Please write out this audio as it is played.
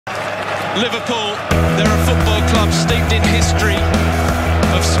Liverpool, they're a football club steeped in history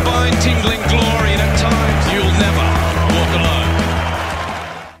of spine-tingling glory, and at times you'll never walk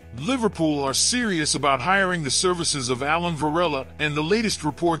alone. Liverpool are serious about hiring the services of Alan Varela, and the latest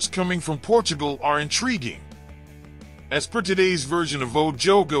reports coming from Portugal are intriguing. As per today's version of O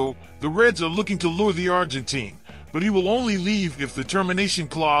Jogo, the Reds are looking to lure the Argentine, but he will only leave if the termination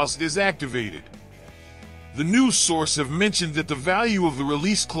clause is activated. The news source have mentioned that the value of the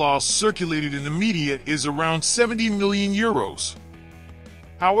release clause circulated in the media is around 70 million euros.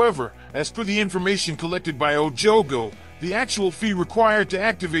 However, as per the information collected by O Jogo, the actual fee required to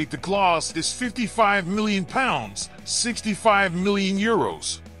activate the clause is £55 million, 65 million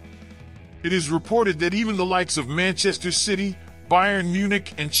euros. It is reported that even the likes of Manchester City, Bayern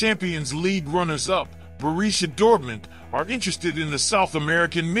Munich, and Champions League runners-up, Borussia Dortmund, are interested in the South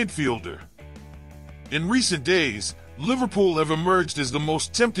American midfielder. In recent days, Liverpool have emerged as the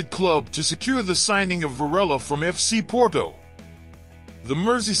most tempted club to secure the signing of Varela from FC Porto. The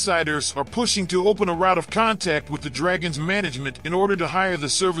Merseysiders are pushing to open a route of contact with the Dragons' management in order to hire the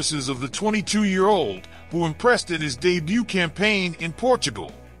services of the 22-year-old, who impressed in his debut campaign in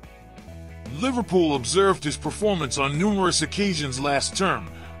Portugal. Liverpool observed his performance on numerous occasions last term,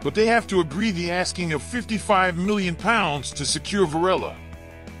 but they have to agree the asking of £55 million to secure Varela.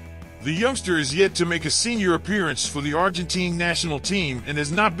 The youngster is yet to make a senior appearance for the Argentine national team and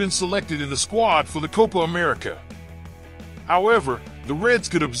has not been selected in the squad for the Copa America. However, the Reds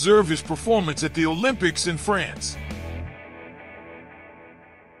could observe his performance at the Olympics in France.